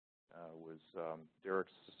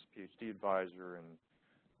Derek's PhD advisor, and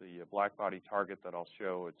the blackbody target that I'll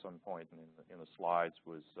show at some point in the slides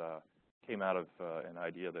came out of an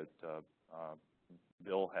idea that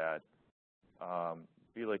Bill had.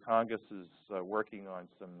 Vile Congas is working on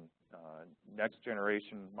some next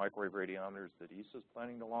generation microwave radiometers that ESA is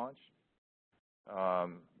planning to launch.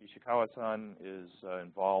 Ishikawa-san is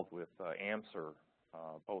involved with AMSR,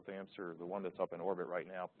 both AMSR, the one that's up in orbit right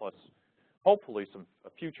now, plus hopefully a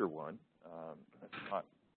future one. It's not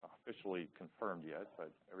officially confirmed yet,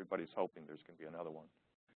 but everybody's hoping there's going to be another one.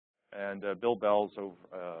 And Bill Bell's over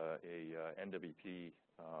a NWP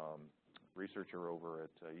researcher over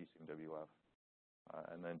at ECMWF.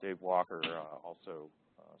 And then Dave Walker also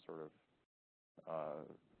sort of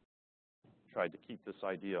tried to keep this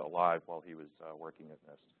idea alive while he was working at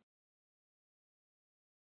NIST.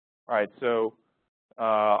 All right, so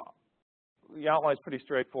the outline's pretty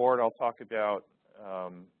straightforward. I'll talk about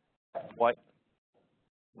what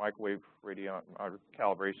microwave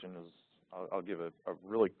calibration is. I'll give a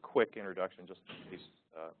really quick introduction just in case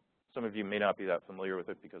some of you may not be that familiar with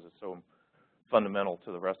it because it's so fundamental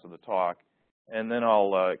to the rest of the talk. And then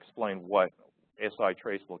I'll explain what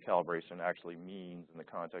SI-traceable calibration actually means in the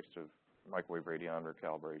context of microwave radiometer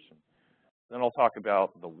calibration. Then I'll talk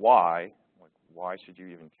about the why. Like, why should you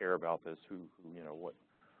even care about this?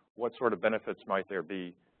 What sort of benefits might there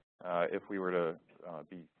be if we were to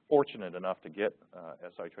be fortunate enough to get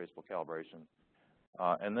SI-traceable calibration?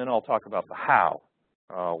 And then I'll talk about the how.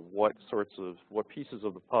 What pieces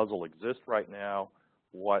of the puzzle exist right now?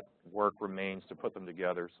 What work remains to put them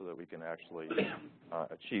together so that we can actually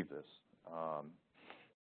achieve this?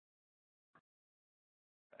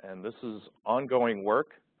 And this is ongoing work,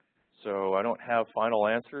 so I don't have final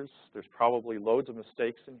answers. There's probably loads of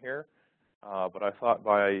mistakes in here, but I thought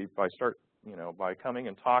by coming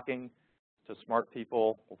and talking to smart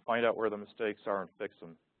people, we'll find out where the mistakes are and fix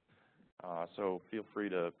them. So feel free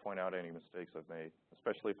to point out any mistakes I've made,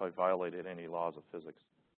 especially if I violated any laws of physics.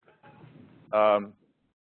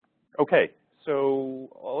 Okay, so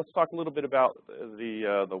let's talk a little bit about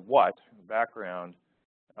the what, background.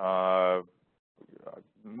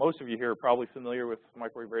 Most of you here are probably familiar with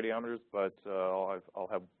microwave radiometers, but I'll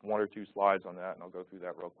have one or two slides on that, and I'll go through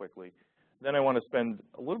that real quickly. Then I want to spend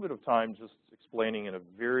a little bit of time just explaining in a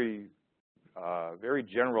very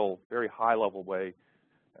general, very high-level way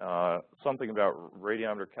something about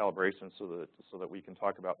radiometer calibration so that we can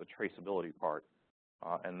talk about the traceability part.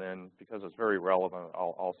 And then, because it's very relevant,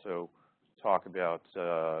 I'll also talk about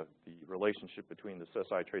the relationship between this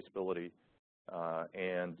SI traceability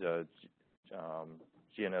and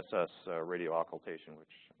GNSS radio occultation, which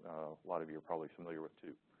a lot of you are probably familiar with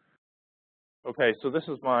too. Okay, so this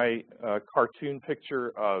is my cartoon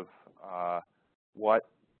picture of what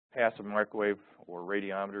passive microwave or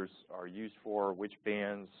radiometers are used for, which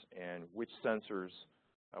bands, and which sensors,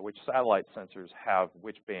 which satellite sensors have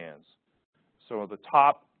which bands. So the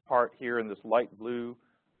top part here in this light blue,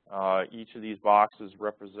 each of these boxes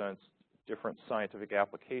represents different scientific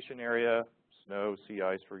application area, snow, sea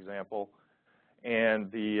ice, for example.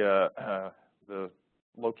 And the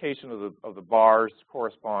location of the bars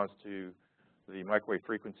corresponds to the microwave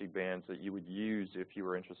frequency bands that you would use if you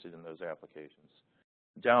were interested in those applications.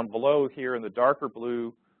 Down below here in the darker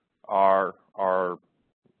blue are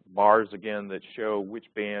bars, again, that show which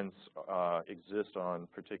bands exist on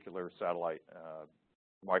particular satellite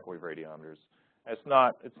microwave radiometers. It's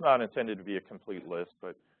not intended to be a complete list,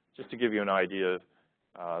 but just to give you an idea,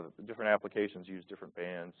 the different applications use different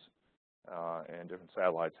bands, and different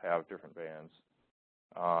satellites have different bands.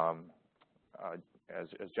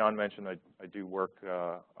 As John mentioned, I do work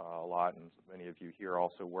a lot, and many of you here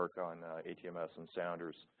also work on ATMS and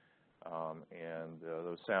sounders. And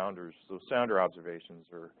those sounder observations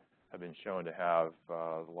have been shown to have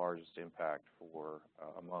the largest impact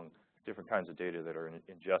among different kinds of data that are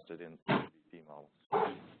ingested in DVP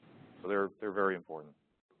models. So they're very important,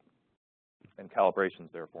 and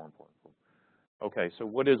calibrations therefore important. Okay, so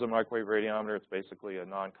what is a microwave radiometer? It's basically a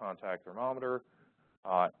non-contact thermometer.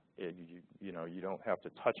 You don't have to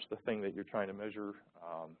touch the thing that you're trying to measure,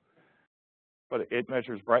 but it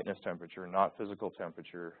measures brightness temperature, not physical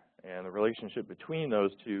temperature. And the relationship between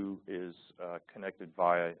those two is connected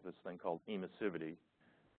via this thing called emissivity.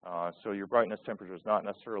 So your brightness temperature is not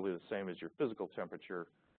necessarily the same as your physical temperature.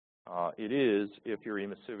 It is if your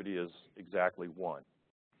emissivity is exactly 1.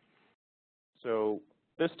 So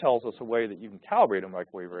this tells us a way that you can calibrate a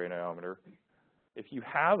microwave radiometer. If you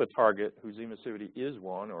have a target whose emissivity is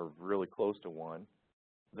 1 or really close to 1,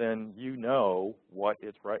 then you know what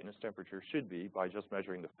its brightness temperature should be by just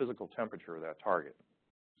measuring the physical temperature of that target.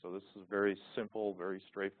 So this is a very simple, very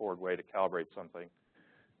straightforward way to calibrate something.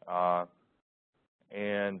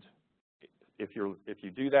 And if you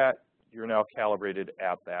do that, you're now calibrated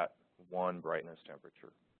at that one brightness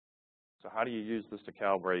temperature. So how do you use this to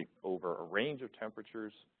calibrate over a range of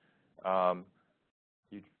temperatures?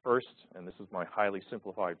 You first, and this is my highly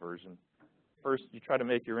simplified version, first you try to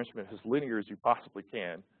make your instrument as linear as you possibly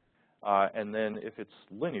can. And then if it's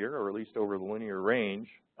linear, or at least over the linear range,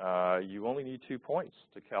 you only need 2 points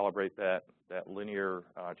to calibrate that linear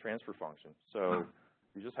transfer function. So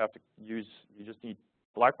you just have to use, you just need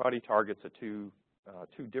blackbody targets at two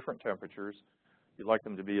different temperatures. You'd like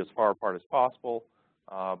them to be as far apart as possible,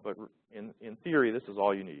 but in theory, this is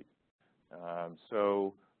all you need.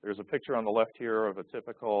 So there's a picture on the left here of a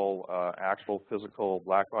typical actual physical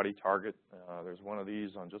blackbody target. There's one of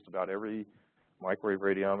these on just about every microwave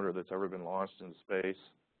radiometer that's ever been launched into space,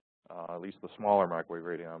 at least the smaller microwave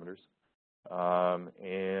radiometers.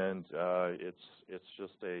 It's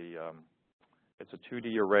just it's a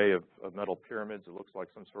 2D array of metal pyramids. It looks like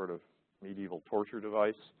some sort of medieval torture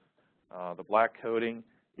device. The black coating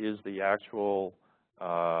is the actual,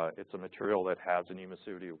 it's a material that has an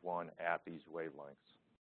emissivity of 1 at these wavelengths.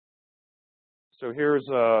 So here's,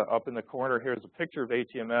 up in the corner, here's a picture of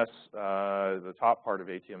ATMS, the top part of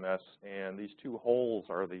ATMS, and these 2 holes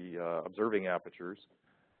are the observing apertures.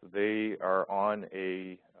 They are on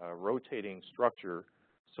a rotating structure,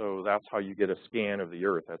 so that's how you get a scan of the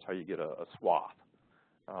Earth. That's how you get a swath.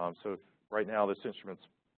 So right now this instrument's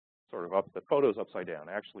sort of up, the photo's upside down.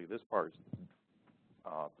 Actually, this part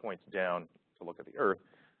points down to look at the Earth.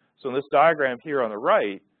 So in this diagram here on the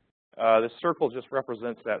right, this circle just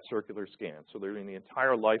represents that circular scan. So during the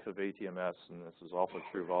entire life of ATMS, and this is also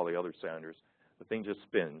true of all the other sounders, the thing just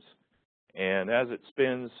spins. And as it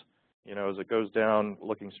spins, you know, as it goes down,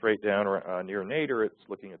 looking straight down near nadir, it's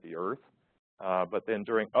looking at the Earth. But then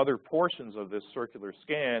during other portions of this circular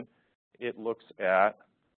scan, it looks at,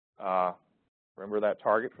 remember that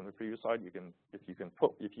target from the previous slide? If you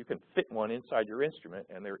can fit one inside your instrument,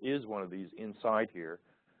 and there is one of these inside here,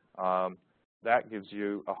 that gives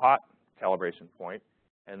you a hot calibration point.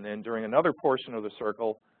 And then during another portion of the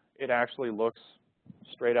circle, it actually looks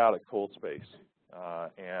straight out at cold space.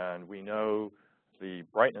 And we know the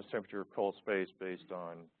brightness temperature of cold space based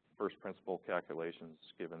on first principle calculations,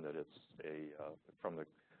 given that it's from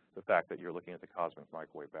the fact that you're looking at the cosmic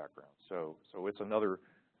microwave background. So it's another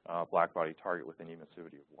blackbody target with an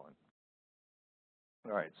emissivity of 1.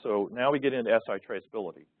 All right, so now we get into SI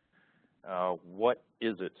traceability. What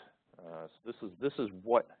is it?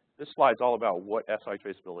 This slide's all about what SI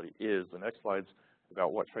traceability is. The next slide's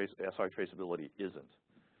about what SI traceability isn't.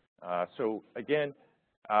 So again,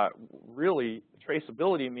 really,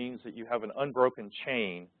 traceability means that you have an unbroken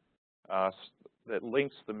chain that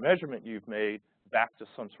links the measurement you've made back to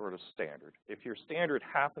some sort of standard. If your standard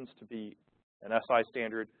happens to be an SI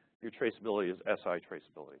standard, your traceability is SI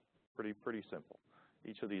traceability. Pretty simple.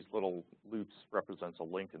 Each of these little loops represents a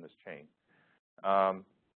link in this chain.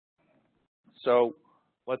 So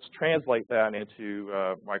let's translate that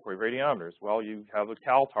into microwave radiometers. Well, you have a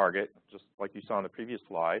cal target, just like you saw in the previous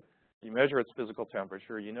slide. You measure its physical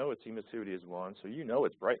temperature. You know its emissivity is 1, so you know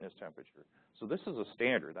its brightness temperature. So this is a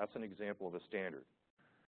standard. That's an example of a standard.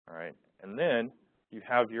 All right, and then you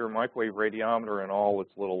have your microwave radiometer and all its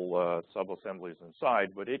little sub-assemblies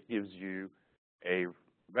inside, but it gives you a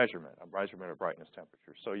measurement of brightness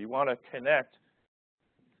temperature. So you want to connect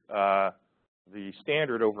the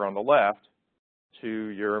standard over on the left to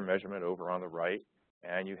your measurement over on the right,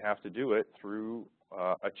 and you have to do it through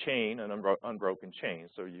a chain, an unbroken chain.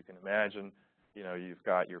 So you can imagine, you know, you've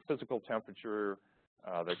got your physical temperature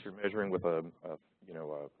that you're measuring with a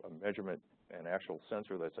measurement, an actual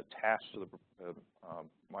sensor that's attached to the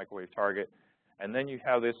microwave target, and then you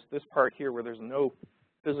have this part here where there's no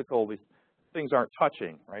physical, these things aren't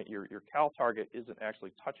touching, right? Your cal target isn't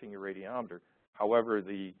actually touching your radiometer. However,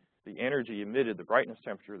 the energy emitted, the brightness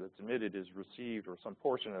temperature that's emitted is received, or some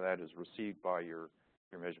portion of that is received by your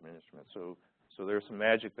measurement instrument. So there's some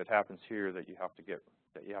magic that happens here that you have to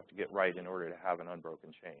get right in order to have an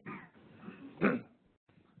unbroken chain.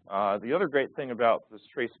 The other great thing about this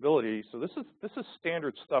traceability, so this is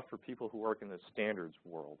standard stuff for people who work in the standards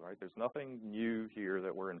world, right? There's nothing new here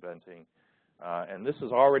that we're inventing, and this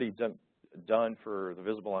is already done for the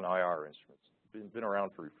visible and IR instruments. It's been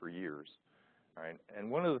around for years, right? And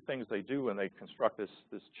one of the things they do when they construct this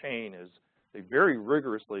chain is they very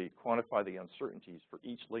rigorously quantify the uncertainties for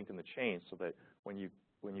each link in the chain, so that when you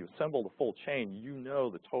assemble the full chain, you know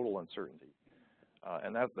the total uncertainty.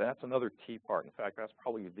 And that's another key part. In fact, that's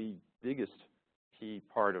probably the biggest key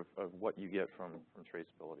part of what you get from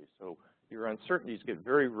traceability. So your uncertainties get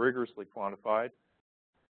very rigorously quantified,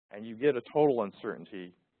 and you get a total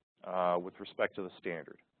uncertainty with respect to the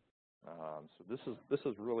standard. So this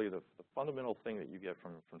is really the fundamental thing that you get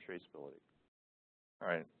from traceability. All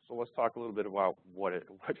right, so let's talk a little bit about what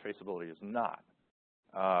traceability is not.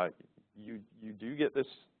 You do get this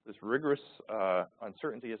rigorous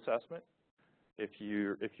uncertainty assessment. If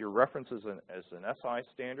your reference is an SI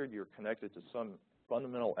standard, you're connected to some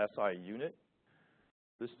fundamental SI unit.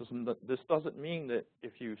 This doesn't mean that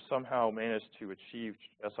if you somehow managed to achieve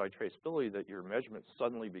SI traceability that your measurement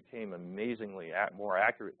suddenly became amazingly more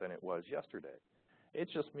accurate than it was yesterday. It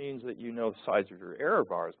just means that you know the size of your error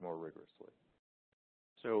bars more rigorously.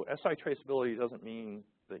 So SI traceability doesn't mean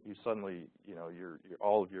that you suddenly,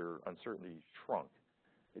 all of your uncertainty shrunk.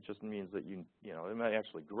 It just means that it might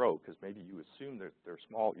actually grow because maybe you assume that they're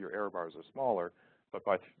small, your error bars are smaller, but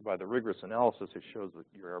by the rigorous analysis, it shows that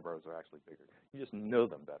your error bars are actually bigger. You just know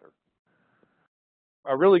them better.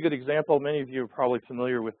 A really good example, many of you are probably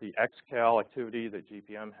familiar with the XCal activity that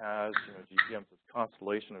GPM has. GPM is a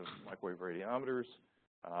constellation of microwave radiometers.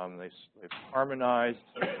 They've harmonized,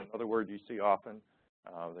 another word you see often.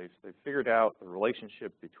 They've figured out the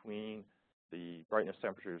relationship between the brightness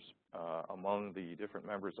temperatures among the different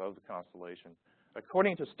members of the constellation.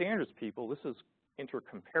 According to standards people, this is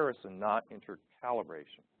intercomparison, not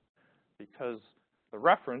intercalibration, because the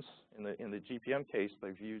reference in the GPM case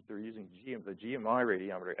they're using the GMI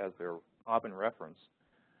radiometer as their Auburn reference.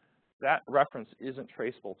 That reference isn't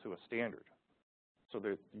traceable to a standard, so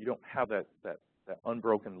you don't have that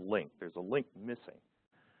unbroken link. There's a link missing.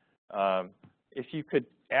 If you could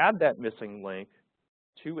add that missing link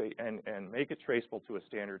to and make it traceable to a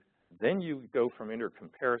standard, then you go from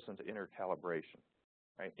intercomparison to intercalibration.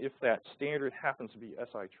 Right? If that standard happens to be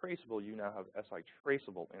SI-traceable, you now have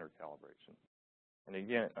SI-traceable intercalibration. And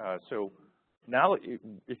again, so now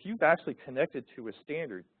if you've actually connected to a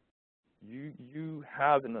standard, you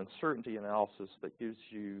have an uncertainty analysis that gives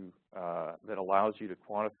you that allows you to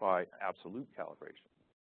quantify absolute calibration.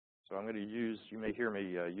 So I'm going to use, you may hear me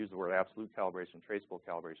use the word absolute calibration, traceable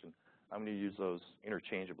calibration. I'm going to use those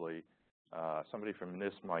interchangeably. Somebody from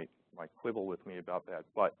NIST might quibble with me about that,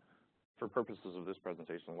 but for purposes of this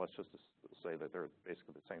presentation, let's just say that they're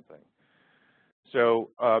basically the same thing.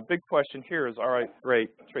 So big question here is, all right,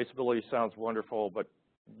 great, traceability sounds wonderful, but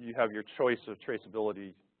you have your choice of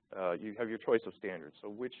traceability, you have your choice of standards. So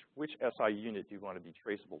which SI unit do you want to be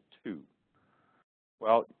traceable to?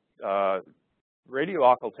 Well, radio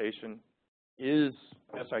occultation is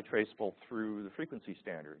SI traceable through the frequency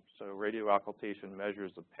standard. So radio occultation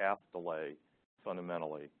measures the path delay,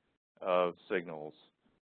 fundamentally, of signals.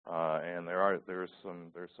 And there's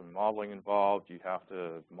some modeling involved. You have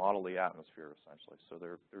to model the atmosphere essentially. So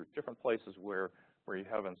there are different places where you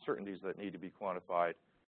have uncertainties that need to be quantified.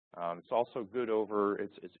 It's also good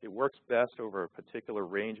it works best over a particular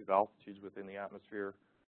range of altitudes within the atmosphere.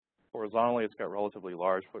 Horizontally, it's got relatively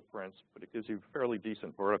large footprints, but it gives you fairly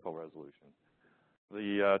decent vertical resolution.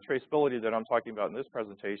 The traceability that I'm talking about in this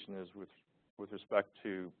presentation is with respect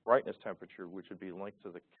to brightness temperature, which would be linked to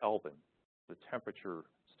the Kelvin, the temperature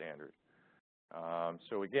standard.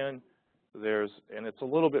 So again, and it's a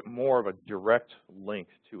little bit more of a direct link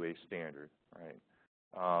to a standard, right?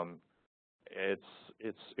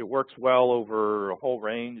 It works well over a whole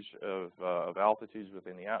range of altitudes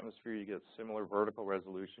within the atmosphere. You get similar vertical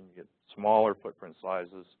resolution, you get smaller footprint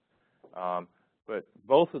sizes, but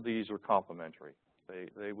both of these are complementary.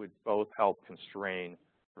 They would both help constrain,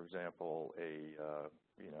 for example, a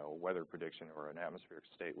weather prediction or an atmospheric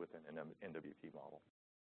state within an NWP model.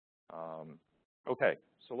 Okay,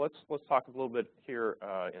 so let's talk a little bit here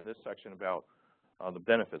in this section about the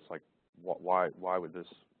benefits, like why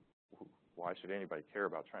should anybody care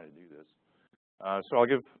about trying to do this? So I'll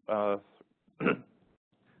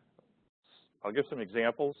give some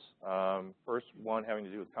examples. First one having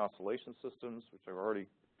to do with constellation systems, which I've already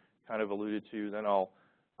kind of alluded to. Then I'll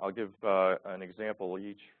give an example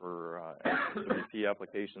each for NWP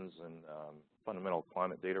applications and fundamental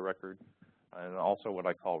climate data record, and also what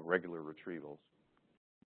I call regular retrievals.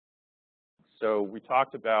 So we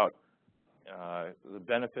talked about the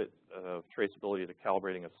benefit of traceability to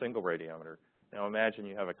calibrating a single radiometer. Now imagine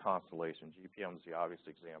you have a constellation. GPM is the obvious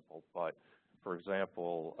example, but for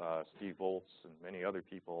example, Steve Volz and many other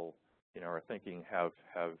people, are thinking have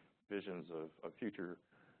visions of future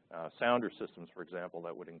sounder systems, for example,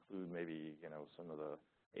 that would include maybe some of the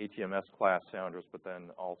ATMS class sounders, but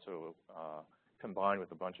then also combined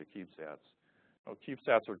with a bunch of CubeSats. Well,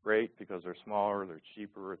 CubeSats are great because they're smaller, they're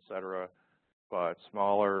cheaper, et cetera. But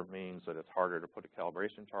smaller means that it's harder to put a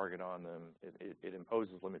calibration target on them. It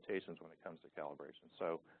imposes limitations when it comes to calibration.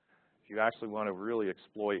 So if you actually want to really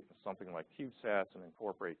exploit something like CubeSats and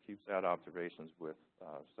incorporate CubeSat observations with,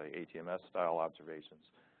 say, ATMS-style observations,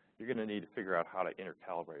 you're going to need to figure out how to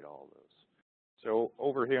intercalibrate all of those. So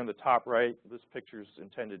over here in the top right, this picture is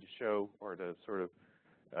intended to show or to sort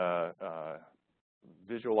of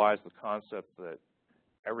visualize the concept that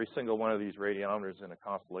every single one of these radiometers in a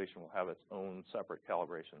constellation will have its own separate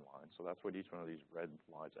calibration line. So that's what each one of these red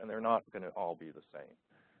lines, and they're not going to all be the same.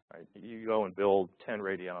 Right? You go and build 10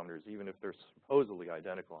 radiometers, even if they're supposedly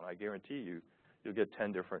identical, and I guarantee you, you'll get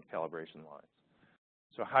 10 different calibration lines.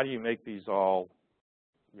 So how do you make these all,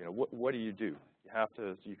 you know, what do? You have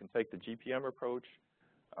to, so you can take the GPM approach,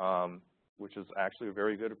 which is actually a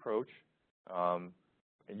very good approach,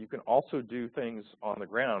 and you can also do things on the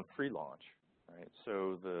ground pre-launch. Right?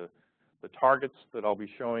 So the targets that I'll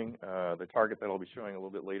be showing, the target that I'll be showing a little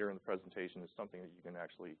bit later in the presentation is something that you can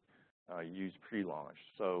actually use pre-launch.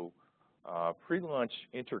 So pre-launch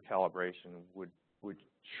intercalibration would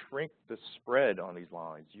shrink the spread on these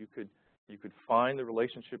lines. You could find the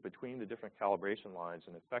relationship between the different calibration lines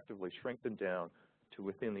and effectively shrink them down to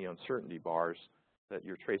within the uncertainty bars that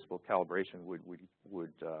your traceable calibration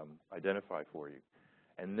would identify for you.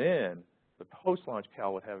 And then the post-launch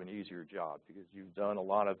cal would have an easier job because you've done a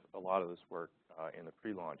lot of this work in the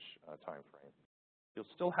pre-launch time frame. You'll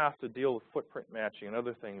still have to deal with footprint matching and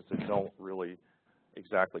other things that don't really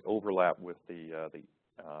exactly overlap with the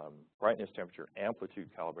brightness, temperature, amplitude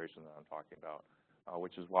calibration that I'm talking about,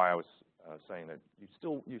 which is why I was saying that you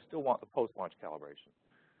still want the post-launch calibration.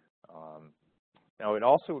 Now, it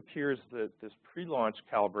also appears that this pre-launch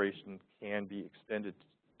calibration can be extended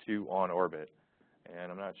to on orbit.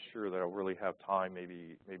 And I'm not sure that I'll really have time.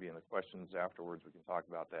 Maybe in the questions afterwards we can talk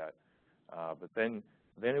about that. But then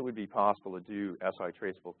it would be possible to do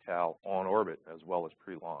SI-traceable cal on orbit as well as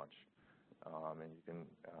pre-launch, and you can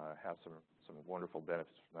have some wonderful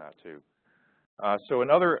benefits from that too. So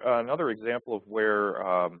another example of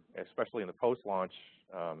where, especially in the post-launch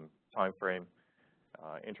time frame,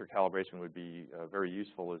 intercalibration would be very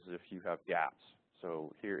useful is if you have gaps.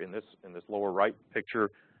 So here in this lower right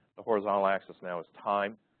picture, the horizontal axis now is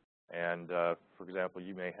time, and for example,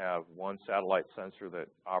 you may have one satellite sensor that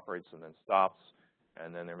operates and then stops,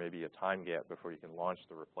 and then there may be a time gap before you can launch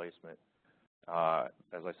the replacement.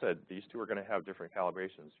 As I said, these two are going to have different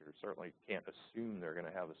calibrations. You certainly can't assume they're going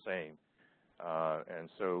to have the same. And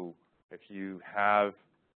so if you have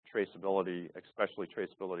traceability, especially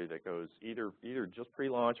traceability that goes either just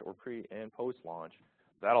pre-launch or pre and post-launch,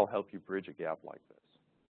 that'll help you bridge a gap like this.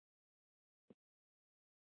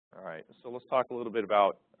 All right, so let's talk a little bit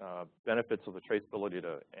about benefits of the traceability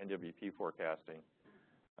to NWP forecasting.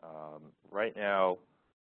 Right now,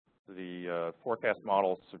 the forecast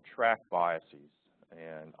models subtract biases,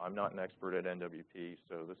 and I'm not an expert at NWP,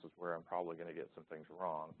 so this is where I'm probably going to get some things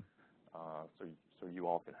wrong, so you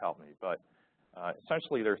all can help me. But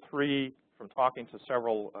essentially, there are three, from talking to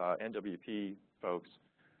several NWP folks,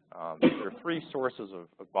 there are three sources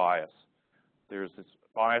of bias. There's this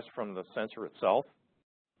bias from the sensor itself.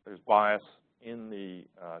 There's bias in the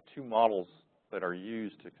two models that are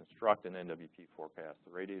used to construct an NWP forecast,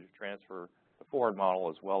 the radiative transfer, the forward model,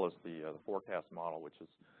 as well as the forecast model, which is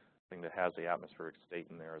the thing that has the atmospheric state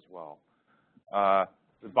in there as well.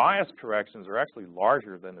 The bias corrections are actually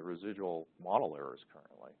larger than the residual model errors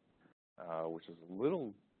currently, which is a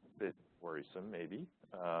little bit worrisome, maybe.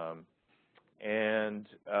 And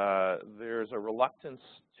there's a reluctance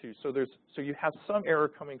to, so you have some error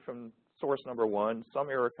coming from source number 1, some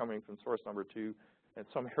error coming from source number 2, and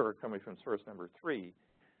some error coming from source number 3.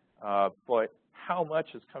 But how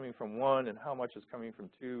much is coming from 1 and how much is coming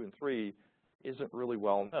from 2 and 3 isn't really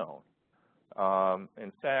well known.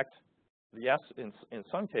 In fact, in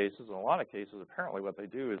some cases, in a lot of cases, apparently what they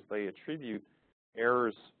do is they attribute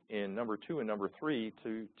errors in number 2 and number 3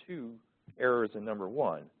 to 2 errors in number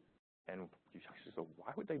 1. And you say, so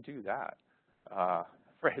why would they do that?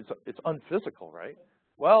 It's unphysical, right?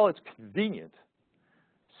 Well, it's convenient.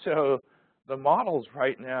 So the models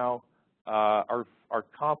right now are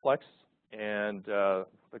complex, and the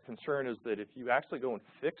concern is that if you actually go and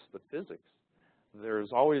fix the physics,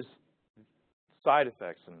 there's always side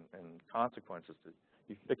effects and consequences.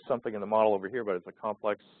 You fix something in the model over here, but it's a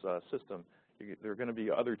complex system. There are going to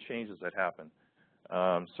be other changes that happen.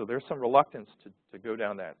 So there's some reluctance to go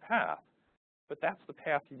down that path. But that's the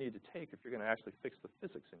path you need to take if you're going to actually fix the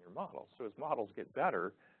physics in your model. So as models get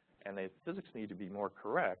better and the physics need to be more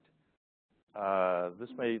correct, this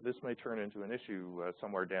may turn into an issue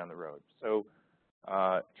somewhere down the road. So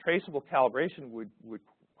traceable calibration would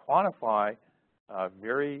quantify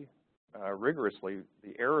very rigorously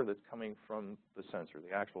the error that's coming from the sensor,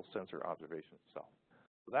 the actual sensor observation itself.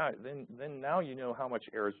 Then now you know how much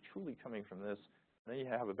error is truly coming from this. And then you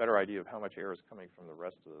have a better idea of how much error is coming from the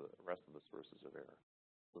rest of the sources of error.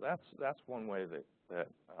 So that's one way that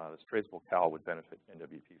this traceable cal would benefit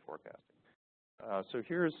NWP forecasting. So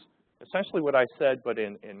here's essentially what I said, but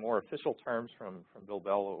in more official terms from Bill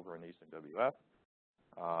Bell over in essic.umd.edu.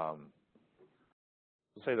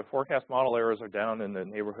 Say the forecast model errors are down in the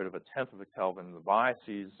neighborhood of 1/10 of a Kelvin. The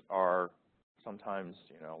biases are sometimes,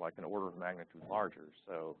 like an order of magnitude larger.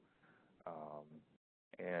 So,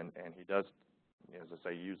 and he does, as I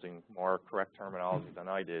say, using more correct terminology than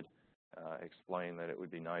I did, explain that it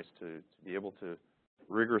would be nice to be able to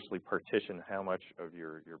rigorously partition how much of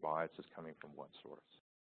your bias is coming from what source.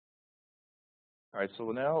 All right,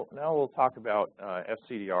 so now we'll talk about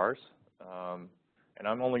FCDRs. And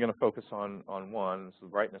I'm only going to focus on one. This is the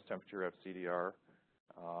brightness temperature FCDR.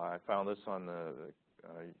 I found this on the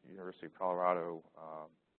University of Colorado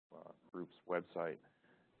group's website.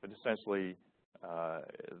 But essentially,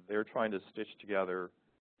 they're trying to stitch together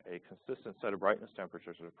a consistent set of brightness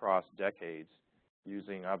temperatures across decades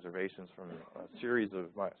using observations from a series of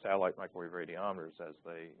satellite microwave radiometers as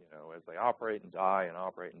they operate and die and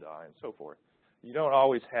operate and die and so forth. You don't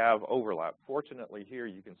always have overlap. Fortunately, here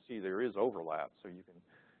you can see there is overlap, so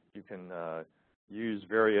you can use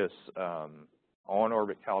various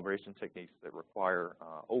on-orbit calibration techniques that require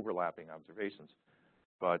overlapping observations.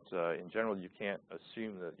 But in general, you can't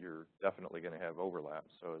assume that you're definitely going to have overlap.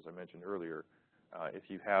 So as I mentioned earlier, if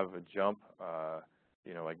you have a jump, a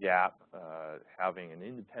gap, having an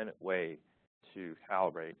independent way to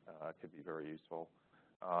calibrate could be very useful.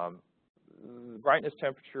 Brightness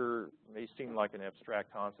temperature may seem like an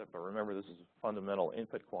abstract concept, but remember this is a fundamental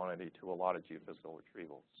input quantity to a lot of geophysical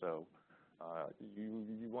retrieval. So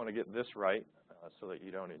you want to get this right so that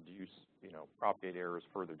you don't induce, propagate errors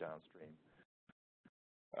further downstream.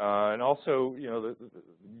 And also,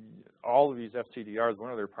 all of these FCDRs,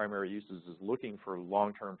 one of their primary uses is looking for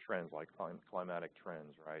long-term trends like climatic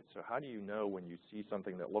trends, right? So how do you know when you see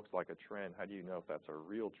something that looks like a trend, how do you know if that's a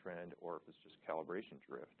real trend or if it's just calibration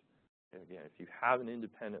drift? And again, if you have an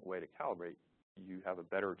independent way to calibrate, you have a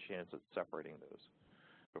better chance of separating those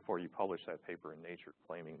before you publish that paper in Nature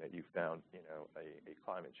claiming that you found, a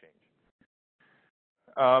climate change.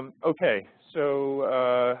 Okay,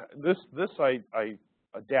 so this I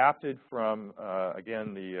adapted from,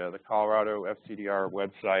 again, the Colorado FCDR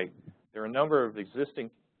website. There are a number of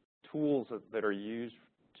existing tools that are used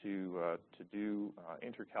to do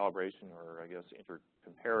intercalibration, or I guess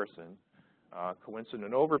intercomparison.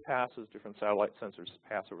 Coincident overpasses, different satellite sensors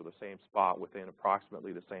pass over the same spot within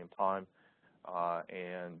approximately the same time,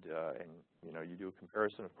 and you do a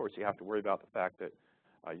comparison. Of course, you have to worry about the fact that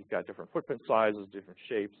you've got different footprint sizes, different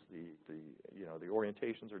shapes. The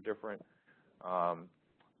orientations are different.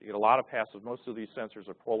 You get a lot of passes. Most of these sensors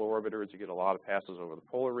are polar orbiters. You get a lot of passes over the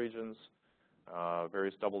polar regions,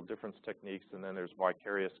 various double difference techniques, and then there's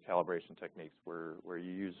vicarious calibration techniques where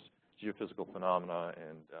you use geophysical phenomena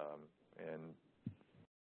and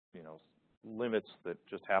limits that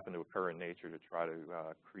just happen to occur in nature to try to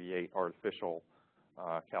create artificial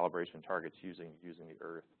calibration targets using the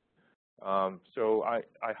Earth. So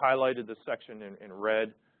I highlighted this section in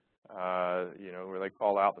red, where they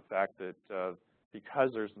call out the fact that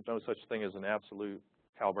because there's no such thing as an absolute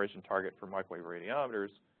calibration target for microwave radiometers,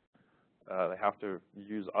 they have to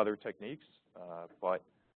use other techniques, but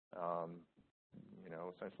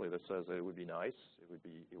essentially this says that it would be nice,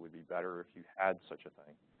 it would be better if you had such a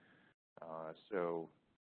thing. So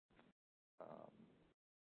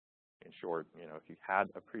in short, if you had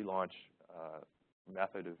a pre-launch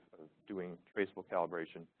method of doing traceable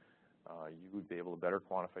calibration, you would be able to better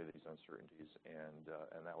quantify these uncertainties,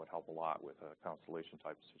 and that would help a lot with a constellation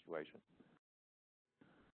type of situation.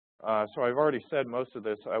 So I've already said most of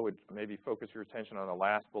this. I would maybe focus your attention on the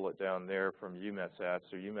last bullet down there from UMETSAT.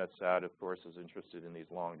 So UMETSAT, of course, is interested in these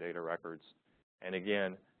long data records. And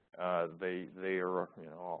again, they are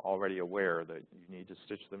already aware that you need to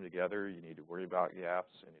stitch them together. You need to worry about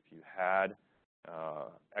gaps. And if you had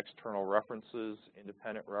external references,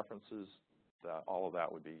 independent references, all of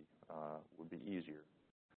that would be easier.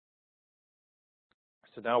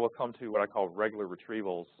 So now we'll come to what I call regular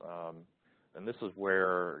retrievals. And this is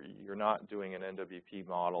where you're not doing an NWP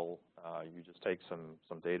model. You just take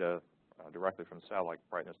some data directly from satellite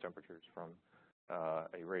brightness temperatures from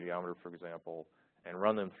a radiometer, for example, and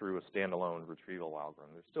run them through a standalone retrieval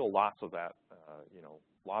algorithm. There's still lots of that,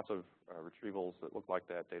 lots of retrievals that look like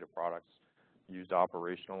that, data products used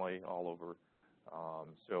operationally all over.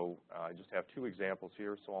 So I just have two examples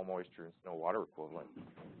here, soil moisture and snow water equivalent.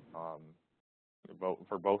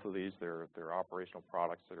 For both of these, they're operational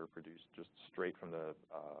products that are produced just straight from the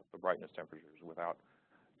brightness temperatures without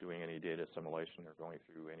doing any data assimilation or going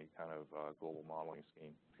through any kind of global modeling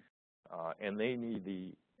scheme. And they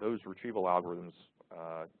need those retrieval algorithms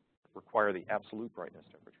require the absolute brightness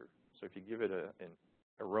temperature. So if you give it an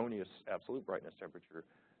erroneous absolute brightness temperature,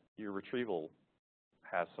 your retrieval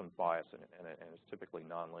has some bias in it, and it's typically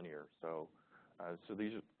nonlinear. So,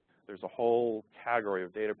 there's a whole category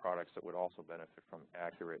of data products that would also benefit from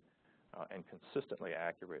accurate and consistently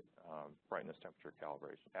accurate brightness temperature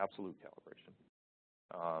calibration, absolute calibration.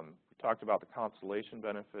 We talked about the constellation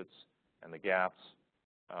benefits and the gaps.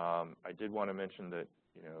 I did want to mention that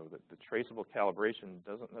that the traceable calibration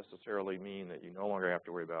doesn't necessarily mean that you no longer have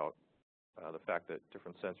to worry about the fact that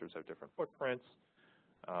different sensors have different footprints,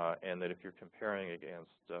 and that if you're comparing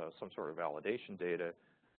against some sort of validation data,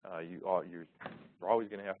 you're always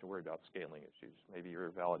going to have to worry about scaling issues. Maybe your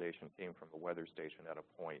validation came from the weather station at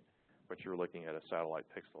a point, but you're looking at a satellite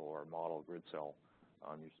pixel or a model grid cell.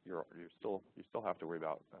 You still have to worry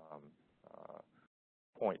about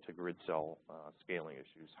point to grid cell scaling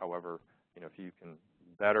issues. However, if you can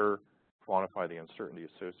better quantify the uncertainty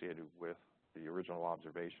associated with the original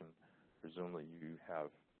observation, presumably you have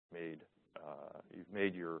you've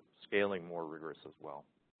made your scaling more rigorous as well.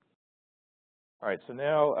 All right, so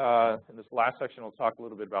now in this last section, I'll talk a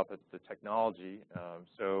little bit about the technology.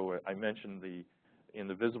 So I mentioned in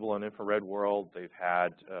the visible and infrared world, they've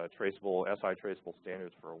had traceable, SI-traceable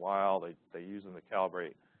standards for a while. They use them to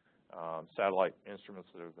calibrate satellite instruments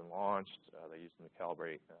that have been launched. They use them to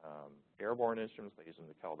calibrate airborne instruments. They use them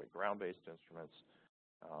to calibrate ground-based instruments.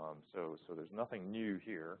 So there's nothing new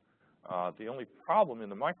here. The only problem in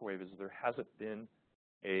the microwave is there hasn't been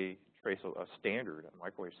a standard, a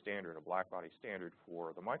microwave standard, a blackbody standard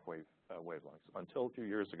for the microwave wavelengths until a few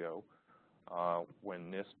years ago when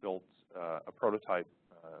NIST built a prototype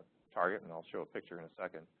target, and I'll show a picture in a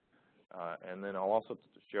second. And then I'll also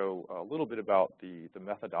show a little bit about the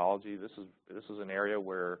methodology. This is an area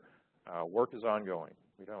where work is ongoing.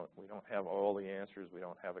 We don't have all the answers. We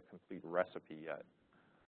don't have a complete recipe yet.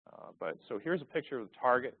 But so here's a picture of the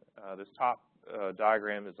target. This top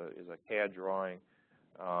diagram is a CAD drawing.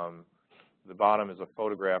 The bottom is a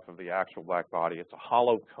photograph of the actual black body. It's a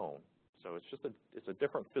hollow cone, so it's a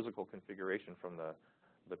different physical configuration from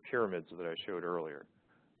the pyramids that I showed earlier.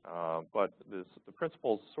 But the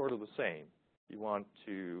principle is sort of the same. You want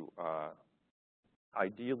to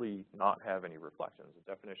ideally not have any reflections.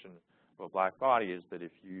 The definition of a black body is that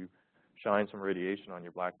if you shine some radiation on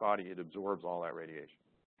your black body, it absorbs all that radiation.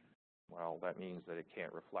 Well, that means that it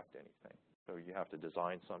can't reflect anything. So you have to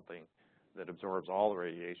design something that absorbs all the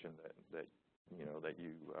radiation that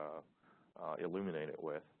you illuminate it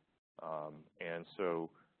with. And so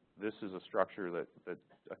this is a structure that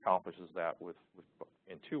accomplishes that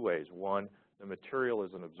in two ways. One, the material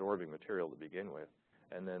is an absorbing material to begin with,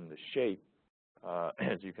 and then the shape,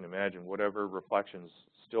 as you can imagine, whatever reflections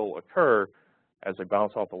still occur as they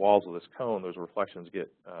bounce off the walls of this cone, those reflections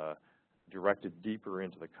get directed deeper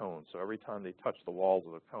into the cone. So every time they touch the walls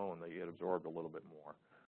of the cone, they get absorbed a little bit more.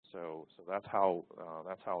 So that's how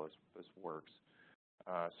this works.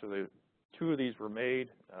 So two of these were made.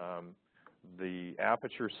 The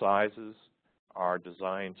aperture sizes are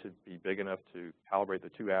designed to be big enough to calibrate the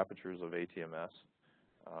two apertures of ATMS.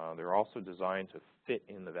 They're also designed to fit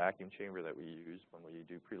in the vacuum chamber that we use when we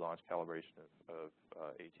do pre-launch calibration of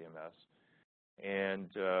ATMS. And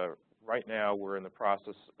right now we're in the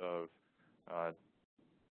process of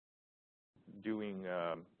doing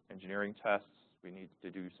engineering tests. We need to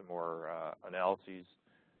do some more analyses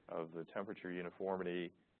of the temperature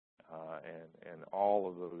uniformity and all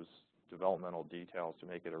of those developmental details to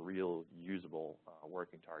make it a real usable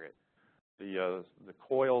working target. The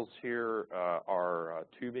coils here are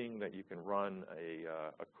tubing that you can run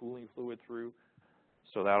a cooling fluid through.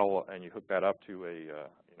 So and you hook that up to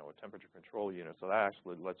a temperature control unit. So that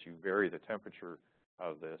actually lets you vary the temperature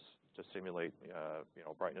of this to simulate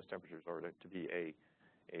brightness temperatures, or to be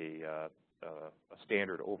a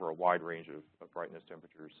standard over a wide range of brightness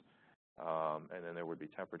temperatures. And then there would be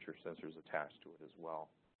temperature sensors attached to it as well.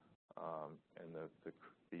 And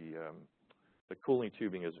the cooling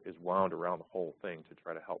tubing is wound around the whole thing to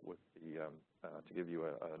try to help with to give you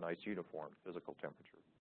a nice uniform physical temperature.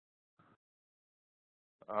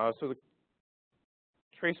 So the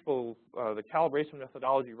traceable, the calibration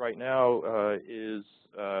methodology right now is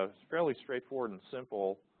fairly straightforward and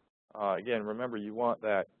simple. Again, remember, you want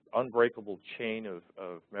that unbreakable chain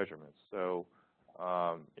of measurements. So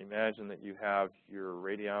imagine that you have your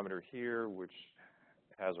radiometer here, which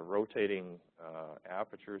has a rotating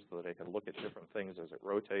aperture so that it can look at different things as it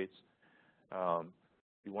rotates.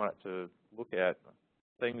 You want it to look at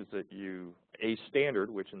things that a standard,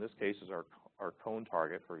 which in this case is our cone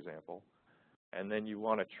target, for example, and then you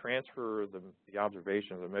want to transfer the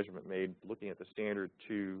observation or the measurement made looking at the standard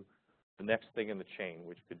to the next thing in the chain,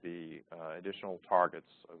 which could be additional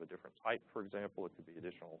targets of a different type, for example. It could be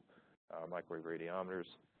additional microwave radiometers.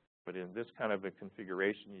 But in this kind of a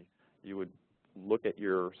configuration, you would look at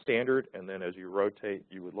your standard, and then as you rotate,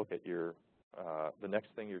 you would look at your the next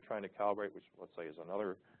thing you're trying to calibrate, which let's say is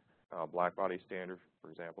another blackbody standard, for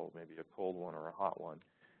example, maybe a cold one or a hot one.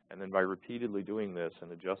 And then by repeatedly doing this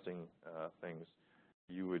and adjusting things,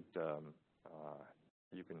 you would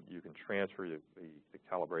you can transfer the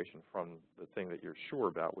calibration from the thing that you're sure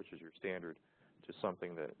about, which is your standard, to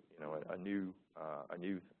something that a new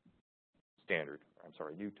standard. I'm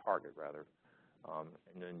sorry, new target rather.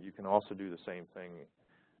 And then you can also do the same thing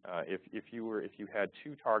if you had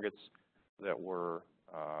two targets that were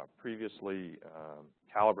previously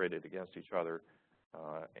calibrated against each other.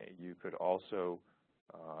 You could also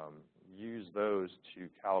use those to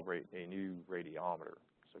calibrate a new radiometer.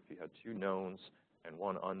 So if you had two knowns and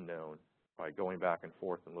one unknown, by going back and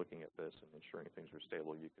forth and looking at this and ensuring things are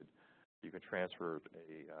stable, you could transfer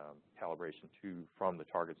a calibration from the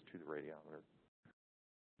targets to the radiometer.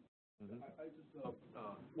 I just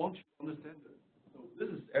want you to understand that. So this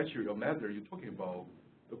is actually a matter you're talking about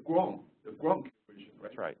the ground calibration, right?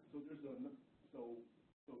 That's right. So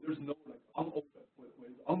there's no like unopened when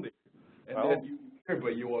it's on there, and then you care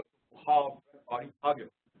about your half body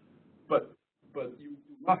target, but you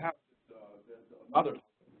do not have another target.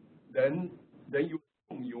 Then you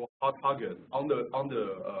assume your hard target on the open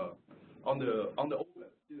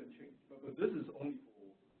didn't change, but this is only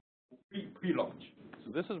for pre-launch.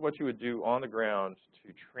 So this is what you would do on the ground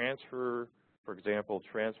to transfer, for example,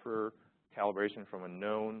 calibration from a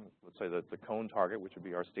known, let's say the cone target, which would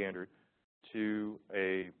be our standard, to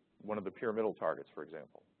one of the pyramidal targets, for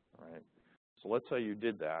example. Right? So let's say you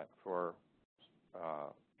did that for,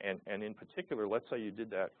 and in particular, let's say you did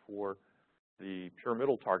that for the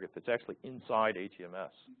pyramidal target that's actually inside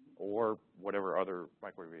ATMS or whatever other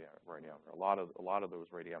microwave radiometer. A lot of those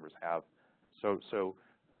radiometers have. So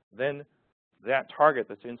then that target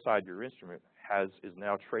that's inside your instrument is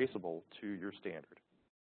now traceable to your standard.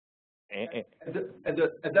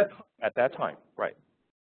 At that time, right.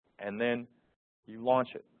 And then you launch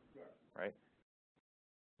it, right?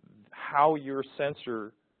 How your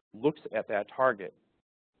sensor looks at that target,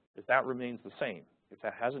 if that remains the same, if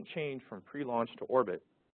that hasn't changed from pre-launch to orbit,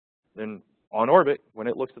 then on orbit, when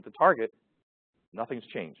it looks at the target, nothing's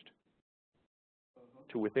changed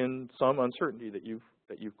to within some uncertainty that you've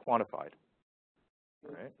quantified.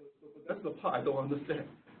 Right? So that's the part I don't understand.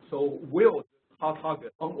 So will hard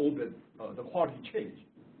target on orbit the quality change?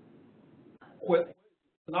 Well,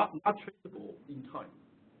 not traceable in time.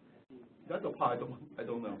 That's the part I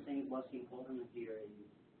don't know. I think what's important here is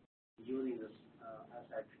using this as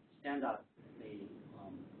a standard, the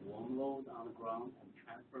warm load on the ground and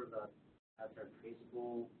transfer the as a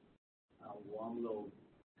traceable warm load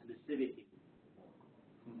emissivity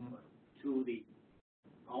to the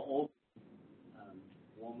all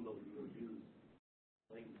warm load you use.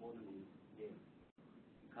 Very importantly here,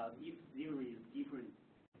 because if there is different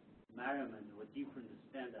measurement or different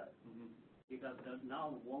standard, because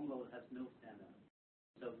now the warm load has no standard,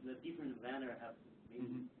 so the different vendor have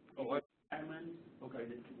maybe different measurements. Okay.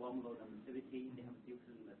 The warm load emissivity, they have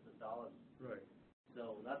different methodology. Right.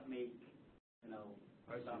 So that makes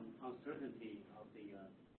some uncertainty of the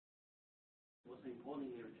what's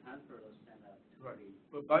important here transfer the standard. Right.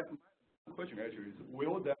 But my question actually is,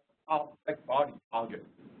 will that blackbody target,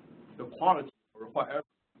 the quality or whatever,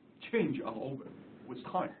 change on orbit with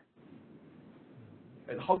time?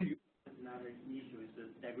 And how do you? Another issue is the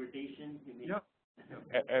degradation. Yeah.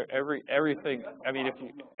 Everything. I mean,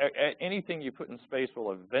 anything you put in space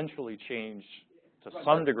will eventually change to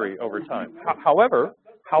some degree over time. However,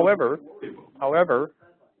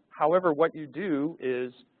 what you do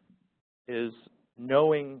is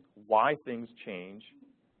knowing why things change,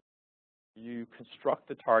 you construct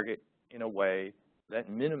the target in a way that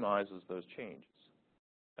minimizes those changes.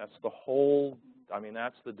 That's the whole,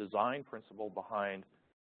 that's the design principle behind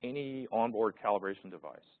any onboard calibration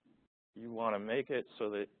device. You want to make it so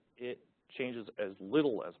that it changes as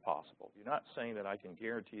little as possible. You're not saying that I can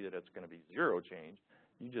guarantee that it's going to be zero change.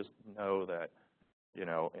 You just know that,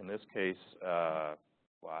 in this case, I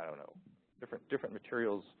don't know, different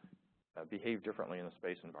materials behave differently in the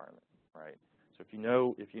space environment, right? So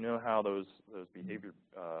if you know how those behavior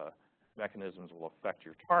mechanisms will affect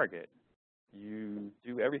your target, you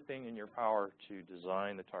do everything in your power to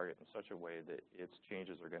design the target in such a way that its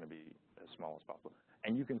changes are going to be as small as possible.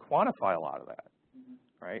 And you can quantify a lot of that,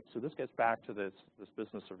 right? So this gets back to this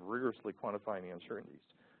business of rigorously quantifying the uncertainties.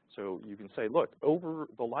 So you can say, look, over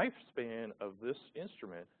the lifespan of this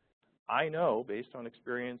instrument, I know, based on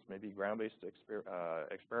experience, maybe ground-based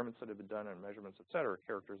experiments that have been done on measurements, et cetera,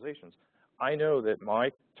 characterizations, I know that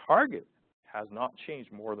my target has not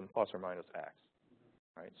changed more than plus or minus X,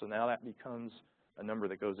 right? So now that becomes a number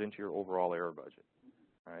that goes into your overall error budget,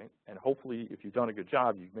 right? And hopefully, if you've done a good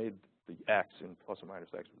job, you've made the X in plus or minus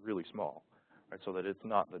X really small, right? So that it's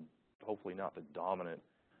not hopefully not the dominant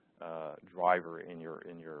driver in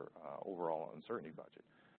your overall uncertainty budget.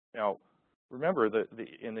 Now, remember that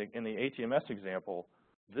in the ATMS example,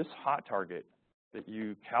 this hot target that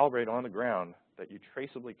you calibrate on the ground, that you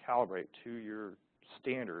traceably calibrate to your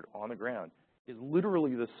standard on the ground, is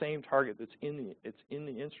literally the same target that's in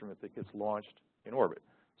the instrument that gets launched in orbit.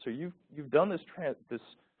 So you've done this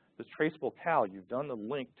traceable cal, you've done the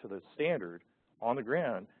link to the standard on the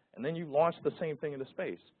ground, and then you've launched the same thing into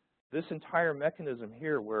space. This entire mechanism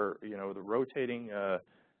here, where the rotating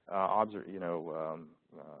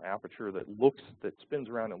aperture that spins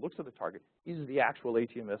around and looks at the target, is the actual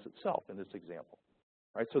ATMS itself in this example,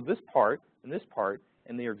 right? So this part and this part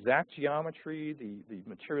and the exact geometry, the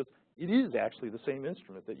materials, it is actually the same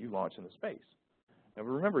instrument that you launch into space. Now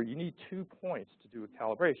remember, you need 2 points to do a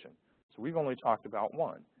calibration, so we've only talked about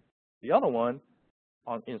one. The other one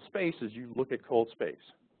in space is you look at cold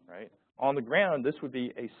space, right? On the ground, this would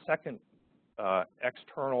be a second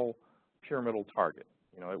external pyramidal target.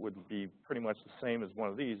 It would be pretty much the same as one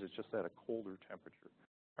of these, it's just at a colder temperature,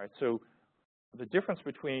 right? So the difference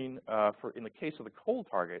between, in the case of the cold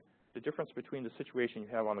target, the difference between the situation you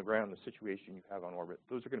have on the ground and the situation you have on orbit,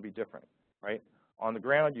 those are going to be different, right? On the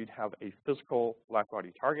ground, you'd have a physical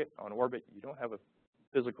blackbody target. On orbit, you don't have a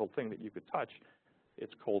physical thing that you could touch.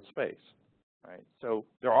 It's cold space, right? So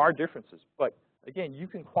there are differences, but again, you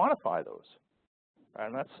can quantify those.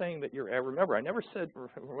 I'm not saying that remember, I never said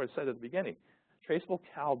what I said at the beginning. Traceable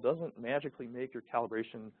cal doesn't magically make your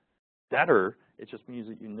calibration better. It just means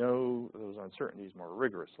that you know those uncertainties more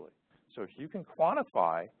rigorously. So if you can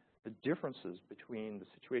quantify the differences between the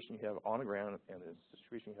situation you have on the ground and the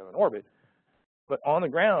situation you have in orbit, but on the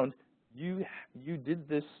ground, you did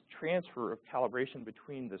this transfer of calibration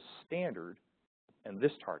between the standard and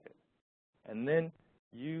this target. And then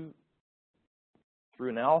you, through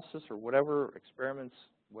analysis or whatever, experiments,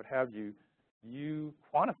 what have you, you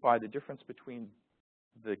quantify the difference between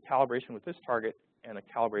the calibration with this target and a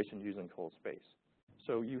calibration using cold space.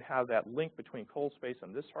 So you have that link between cold space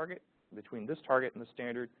and this target, between this target and the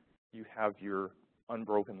standard, you have your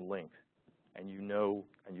unbroken link. And you know,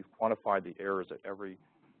 and you've quantified the errors at every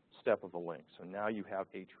step of the link. So now you have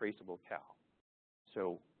a traceable cal.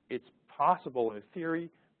 So it's possible in theory.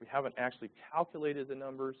 We haven't actually calculated the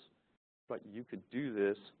numbers, but you could do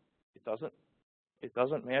this. It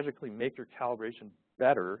doesn't magically make your calibration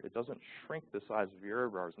better. It doesn't shrink the size of your error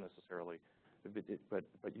bars necessarily,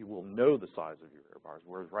 but you will know the size of your error bars,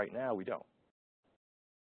 whereas right now we don't.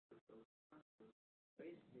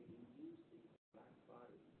 Basically, you use the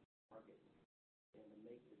blackbody target and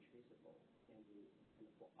make it traceable, and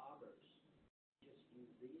for others, just use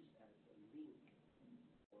this as a link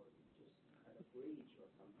or just as a bridge or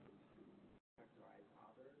something to characterize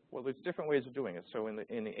others. Well, there's different ways of doing it. So in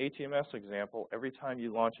the ATMS example, every time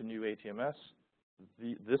you launch a new ATMS,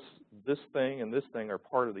 this thing and this thing are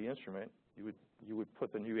part of the instrument. You would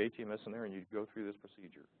put the new ATMS in there and you'd go through this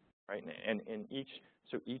procedure, right? And each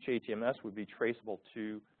ATMS would be traceable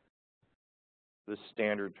to the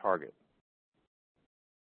standard target,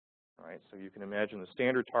 all right? So you can imagine the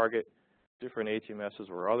standard target, different ATMSs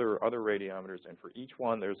or other radiometers, and for each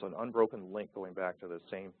one there's an unbroken link going back to the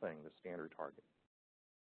same thing, the standard target.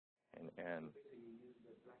 And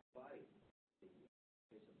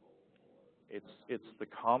it's the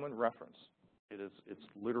common reference. It's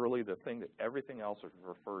literally the thing that everything else is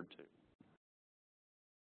referred to.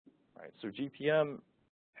 Right. So GPM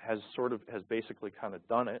has basically kind of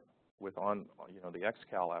done it with the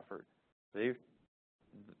XCal effort.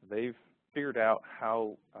 They've figured out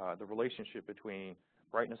how the relationship between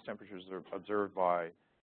brightness temperatures are observed by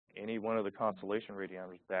any one of the constellation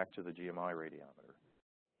radiometers back to the GMI radiometer.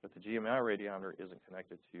 But the GMI radiometer isn't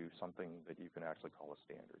connected to something that you can actually call a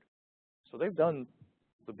standard. So they've done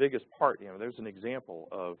the biggest part. There's an example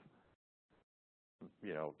of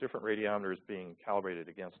different radiometers being calibrated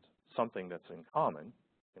against something that's in common.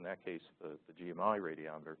 In that case, the GMI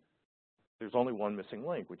radiometer. There's only one missing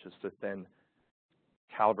link, which is to then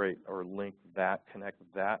calibrate or link that, connect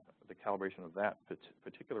that the calibration of that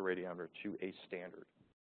particular radiometer to a standard.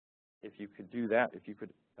 If you could do that, if you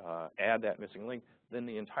could add that missing link, then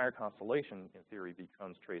the entire constellation, in theory,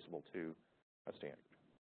 becomes traceable to a standard.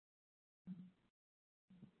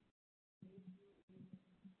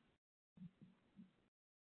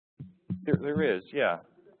 There is, yeah.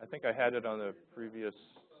 I think I had it on the previous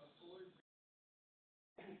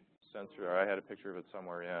sensor. I had a picture of it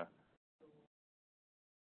somewhere, yeah.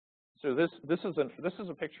 So this is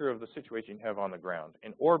a picture of the situation you have on the ground.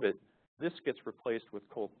 In orbit, this gets replaced with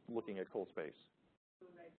looking at cold space.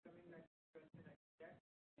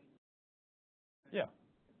 Yeah.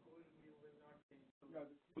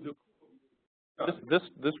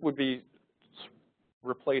 This would be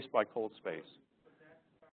replaced by cold space.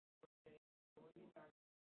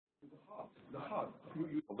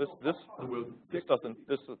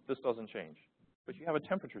 This doesn't change, but you have a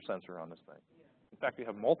temperature sensor on this thing. In fact, you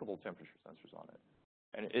have multiple temperature sensors on it,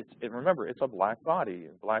 and remember, it's a black body.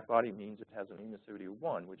 And black body means it has an emissivity of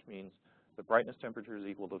 1, which means the brightness temperature is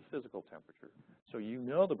equal to the physical temperature. So you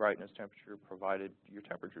know the brightness temperature provided your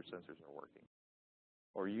temperature sensors are working,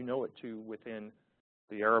 or you know it too within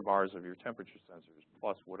the error bars of your temperature sensors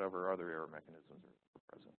plus whatever other error mechanisms are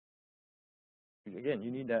present. Again,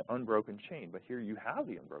 you need that unbroken chain, but here you have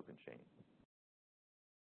the unbroken chain.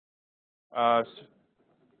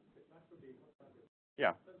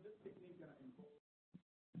 Yeah.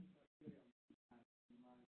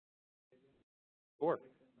 Sure.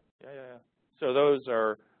 Yeah. So those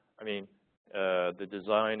are, I mean, the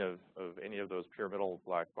design of any of those pyramidal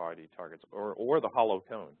black body targets or the hollow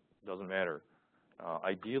cone, doesn't matter.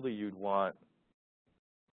 Ideally, you'd want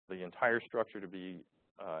the entire structure to be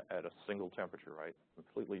at a single temperature, right?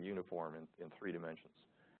 Completely uniform in 3 dimensions.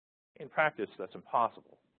 In practice, that's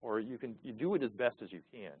impossible. Or you do it as best as you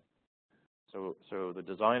can. So the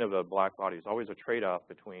design of a black body is always a trade-off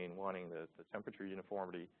between wanting the temperature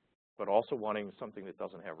uniformity, but also wanting something that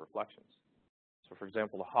doesn't have reflections. So for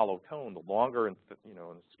example, the hollow cone, the longer and and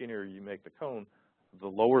the skinnier you make the cone, the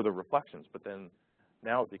lower the reflections. But then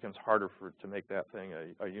now it becomes harder to make that thing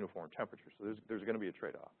a uniform temperature. So there's going to be a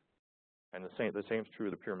trade-off. And the same is true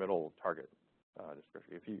of the pyramidal target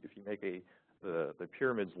description. If you make the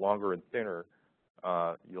pyramids longer and thinner,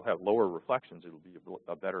 you'll have lower reflections. It'll be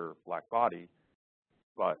a better black body,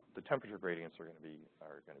 but the temperature gradients are going to be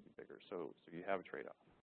bigger. So you have a trade-off.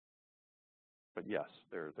 But yes,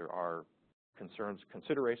 there are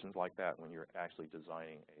considerations like that when you're actually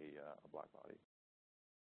designing a black body.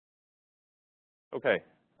 Okay,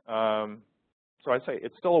 so I'd say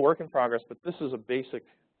it's still a work in progress, but this is a basic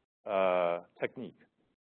technique.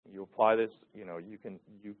 You apply this, you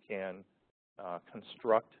can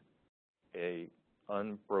construct a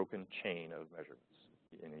unbroken chain of measurements,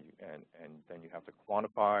 and then you have to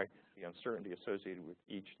quantify the uncertainty associated with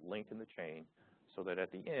each link in the chain, so that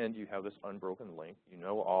at the end you have this unbroken link. You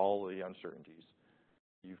know all the uncertainties.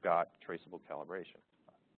 You've got traceable calibration.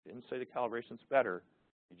 Didn't say the calibration's better.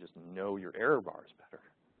 You just know your error bars better.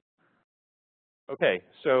 Okay,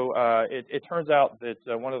 so it turns out that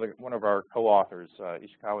one of our co-authors,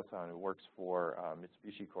 Ishikawa-san, who works for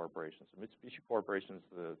Mitsubishi Corporation. So Mitsubishi Corporation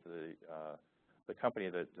is the company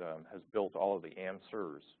that has built all of the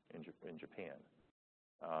AMSERs in Japan.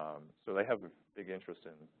 So they have a big interest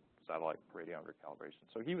in satellite radiometer calibration.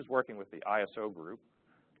 So he was working with the ISO group,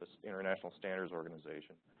 this International Standards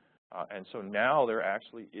Organization, and so now there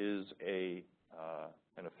actually is an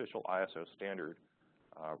official ISO standard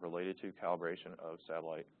related to calibration of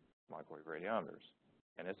satellite microwave radiometers,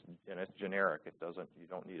 and it's generic. You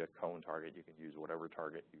don't need a cone target. You can use whatever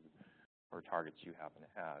target or targets you happen to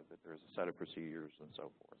have. But there's a set of procedures and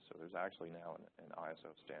so forth. So there's actually now an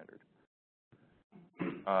ISO standard,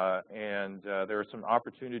 and there are some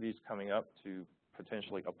opportunities coming up to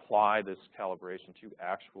potentially apply this calibration to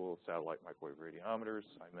actual satellite microwave radiometers.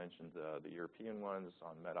 I mentioned the European ones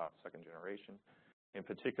on MEDOT second generation. In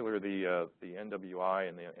particular, the NWI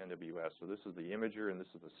and the NWS. So this is the imager and this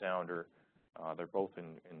is the sounder. They're both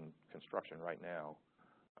in construction right now.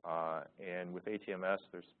 And with ATMS,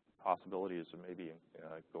 there's possibilities of maybe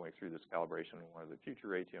going through this calibration in one of the future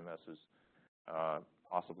ATMSs,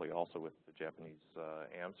 possibly also with the Japanese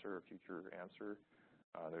AMSER, future AMSER.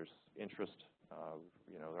 There's interest.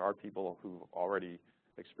 There are people who've already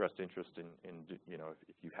expressed interest in if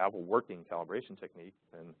you have a working calibration technique,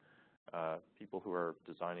 then people who are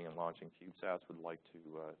designing and launching CubeSats would like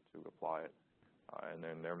to apply it. And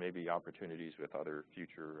then there may be opportunities with other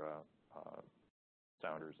future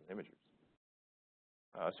sounders and imagers.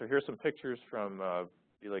 So here's some pictures from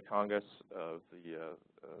Ville Congress of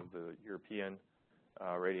the European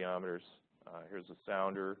radiometers. Here's a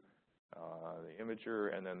sounder. the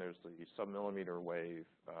imager, and then there's the submillimeter wave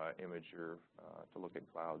imager to look at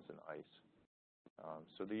clouds and ice.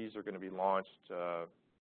 So these are going to be launched.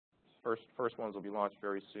 First ones will be launched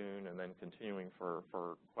very soon, and then continuing for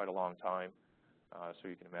quite a long time. So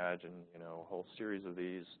you can imagine, a whole series of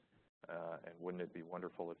these. And wouldn't it be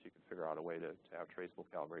wonderful if you could figure out a way to have traceable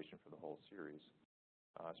calibration for the whole series,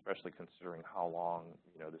 especially considering how long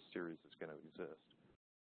this series is going to exist.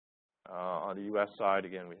 On the U.S. side,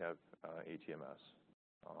 again, we have ATMS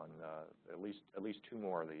on at least 2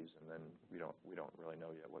 more of these, and then we don't really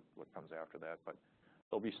know yet what comes after that. But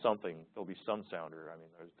there'll be something. There'll be some sounder. I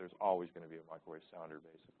mean, there's always going to be a microwave sounder,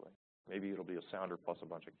 basically. Maybe it'll be a sounder plus a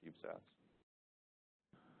bunch of CubeSats.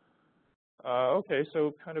 Okay,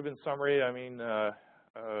 so kind of in summary, I mean,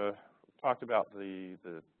 talked about the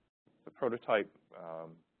prototype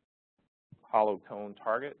hollow cone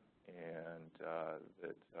target, and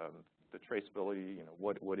that the traceability.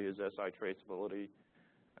 What is SI traceability?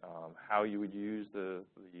 How you would use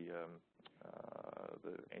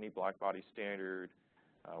any blackbody standard.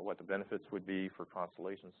 What the benefits would be for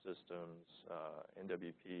constellation systems,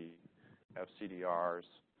 NWP, FCDRs.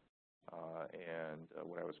 And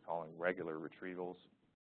what I was calling regular retrievals.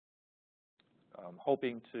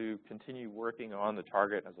 Hoping to continue working on the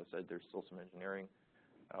target. As I said, there's still some engineering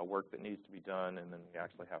work that needs to be done, and then we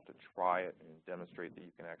actually have to try it and demonstrate that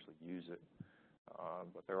you can actually use it.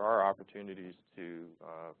 But there are opportunities to,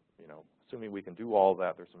 assuming we can do all of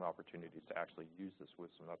that, there's some opportunities to actually use this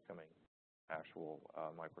with some upcoming actual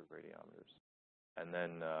microwave radiometers. And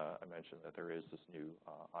then I mentioned that there is this new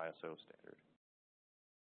ISO standard.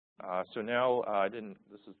 So now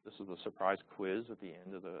this is the surprise quiz at the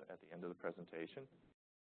end of the presentation.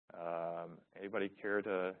 Anybody care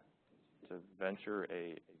to venture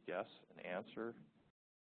a guess, an answer?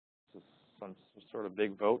 Is this some sort of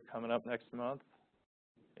big vote coming up next month?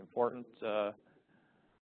 Important?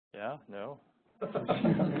 Yeah? No?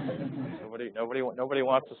 Nobody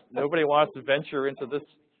wants to venture into this.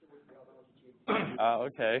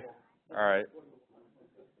 Okay. All right.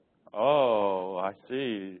 Oh, I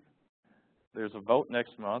see. There's a vote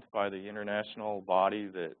next month by the international body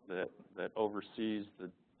that oversees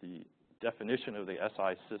the definition of the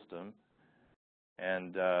SI system,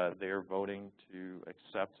 and they are voting to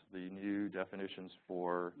accept the new definitions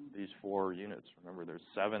for these 4 units. Remember, there's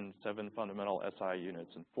seven fundamental SI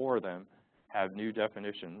units, and 4 of them have new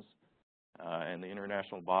definitions, and the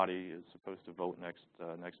international body is supposed to vote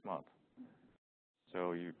next month.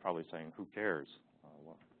 So you're probably saying, who cares?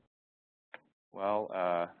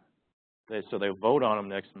 So they vote on them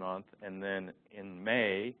next month, and then in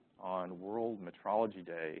May, on World Metrology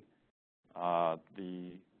Day,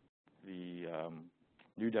 the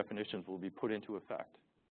new definitions will be put into effect.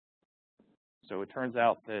 So it turns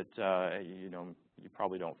out that you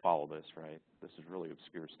probably don't follow this, right? This is really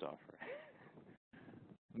obscure stuff, right?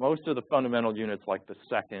 Most of the fundamental units, like the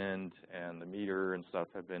second and the meter and stuff,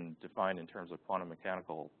 have been defined in terms of quantum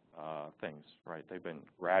mechanical things, right? They've been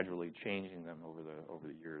gradually changing them over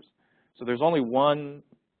the years. So there's only one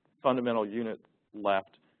fundamental unit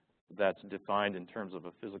left that's defined in terms of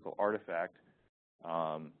a physical artifact.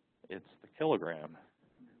 It's the kilogram.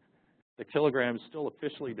 The kilogram is still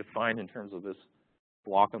officially defined in terms of this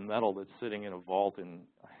block of metal that's sitting in a vault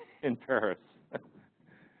in Paris.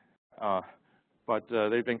 But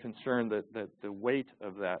they've been concerned that the weight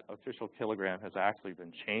of that official kilogram has actually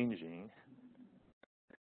been changing,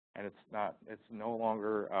 and it's no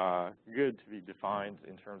longer good to be defined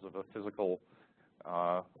in terms of a physical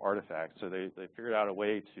artifact. So they figured out a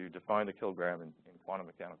way to define the kilogram in quantum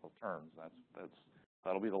mechanical terms.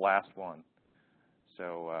 That'll be the last one.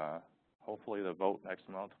 So hopefully the vote next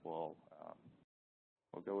month will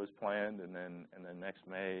go as planned, and then next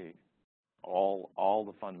May, all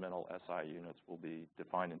the fundamental SI units will be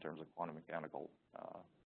defined in terms of quantum mechanical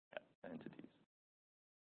entities.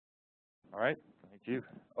 All right, thank you.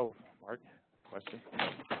 Oh, Mark, question?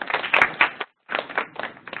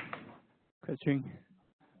 Question.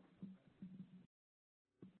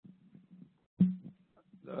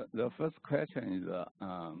 The first question is,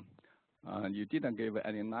 you didn't give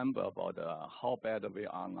any number about how bad we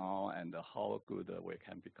are now and how good we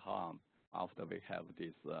can become after we have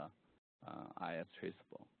this IS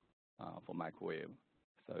traceable for microwave.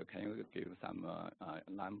 So can you give some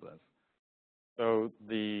numbers? So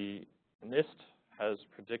the NIST has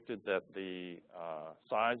predicted that the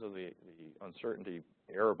size of the uncertainty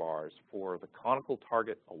error bars for the conical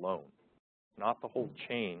target alone, not the whole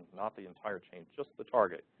chain, not the entire chain, just the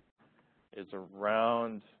target, is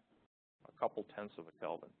around a couple tenths of a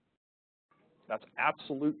Kelvin. That's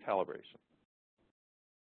absolute calibration.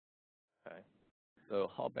 Okay. So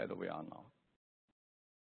how bad we are now?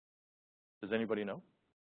 Does anybody know?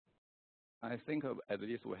 I think at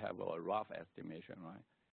least we have a rough estimation,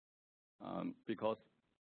 right? Because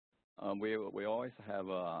we always have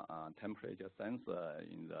a temperature sensor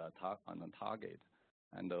in on the target,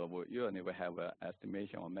 and usually we have an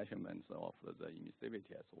estimation or measurements of the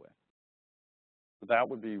emissivity as well. That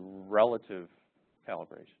would be relative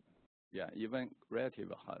calibration. Yeah, even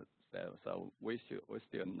relative, so we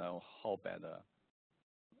still know how bad.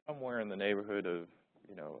 Somewhere in the neighborhood of,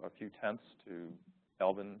 a few tenths to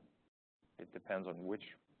Kelvin. It depends on which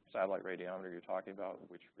satellite radiometer you're talking about,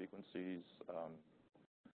 which frequencies. For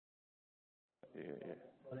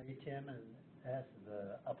the ATM and S,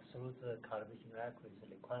 the absolute calibration accuracy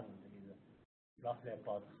requirement is roughly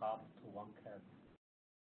about half to 1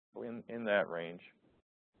 Kelvin. In that range,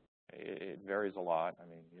 it varies a lot. I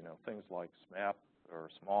mean, things like SMAP or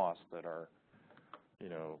SMOS that are,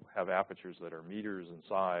 have apertures that are meters in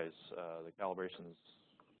size. The calibration is,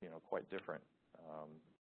 quite different.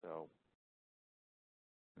 So.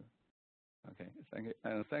 Okay, thank you.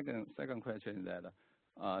 And second question is that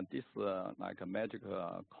this like a magic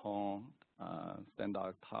cone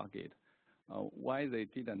standard target, why they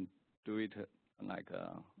didn't do it like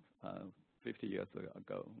 50 years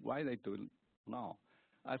ago? Why they do now?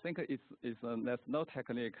 I think there's no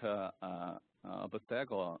technique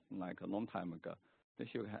obstacle like a long time ago. They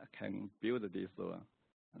should can build this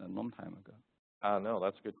a long time ago. No,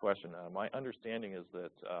 that's a good question. My understanding is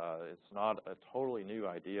that it's not a totally new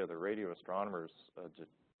idea. The radio astronomers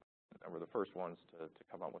were the first ones to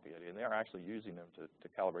come up with the idea, and they are actually using them to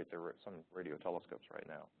calibrate some radio telescopes right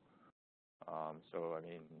now. So, I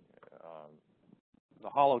mean, the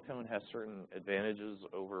hollow cone has certain advantages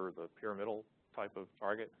over the pyramidal type of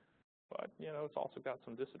target, but, it's also got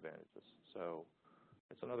some disadvantages. So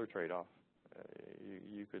it's another trade-off.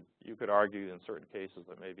 You could argue in certain cases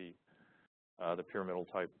that maybe the pyramidal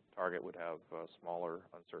type target would have smaller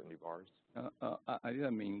uncertainty bars. I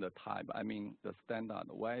didn't mean the type. I mean the standard.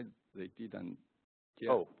 Why they didn't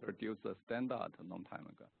produce a standard a long time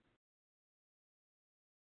ago?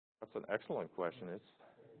 That's an excellent question.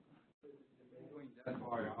 That's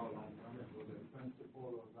why how long was the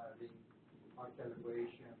principle of having high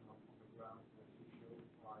calibration on the ground to show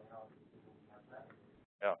why out have that.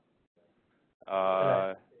 Yeah.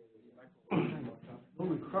 No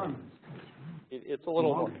requirements. It's a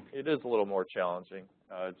little more. It is a little more challenging.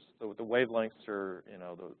 The wavelengths are,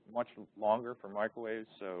 much longer for microwaves.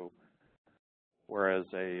 So, whereas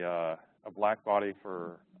a black body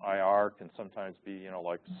for IR can sometimes be,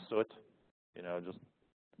 like soot, just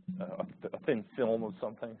a thin film of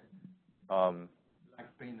something. Like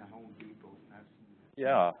paint a Home Depot.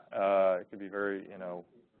 Yeah, it could be very,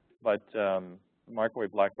 but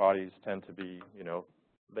microwave black bodies tend to be,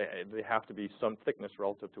 they have to be some thickness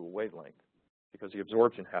relative to a wavelength, because the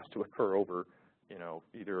absorption has to occur over,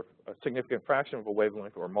 either a significant fraction of a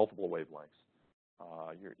wavelength or multiple wavelengths.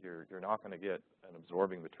 You're not going to get an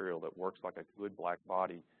absorbing material that works like a good black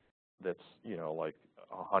body that's, like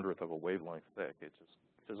 1/100th of a wavelength thick. It's just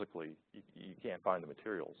physically, you can't find the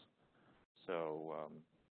materials. So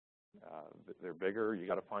they're bigger. You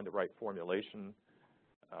got to find the right formulation.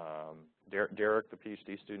 Derek, the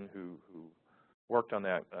PhD student who worked on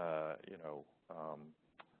that,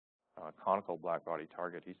 conical black body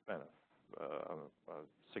target, he spent a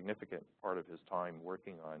significant part of his time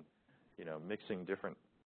working on, mixing different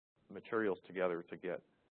materials together to get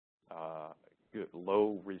good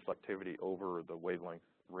low reflectivity over the wavelength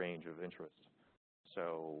range of interest.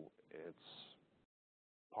 So it's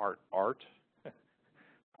part art,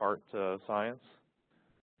 part science.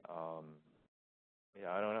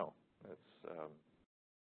 Yeah, I don't know. It's.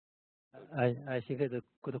 I think it's a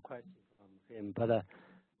good question from him, but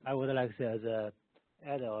I would like to say the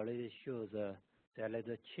Ed already shows the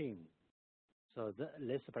little chain. So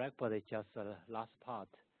this black body is just the last part.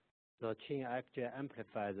 The chain actually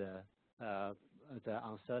amplifies the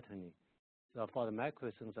uncertainty. So for the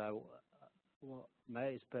microsensor, my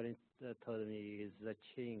experience told me is the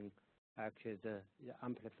chain actually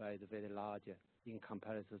amplified very large in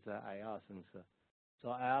comparison to the IR sensor. So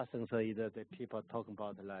IR sensor is the people talking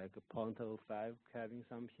about like 0.05 Kelvin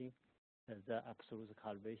something, the absolute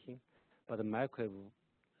calibration. But the microwave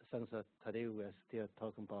sensor today we're still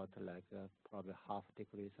talking about like probably ½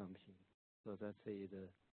 degree something. So that's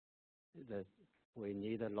that we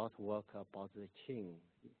need a lot of work about the chain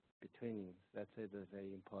between. That's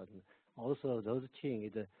very important. Also, those chain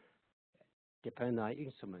is depend on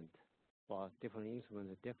instrument. For different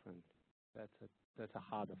instruments, are different. That's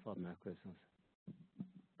hard for microwave sensor.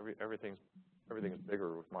 Everything is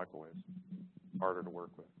bigger with microwaves. Harder to work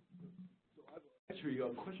with. So I have actually a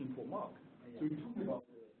question for Mark. So you're talking about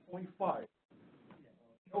 0.5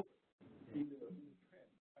 Kelvin in the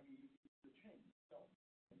trend. I mean, the change itself,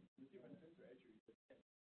 the different sensor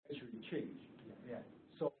actually change. Yeah.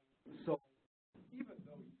 So even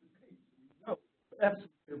though in this case we know the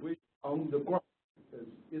absolute calibration on the ground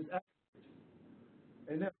is accurate,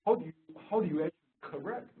 and then how do you actually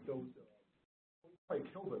correct those 0.5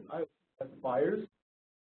 Kelvin? I have bias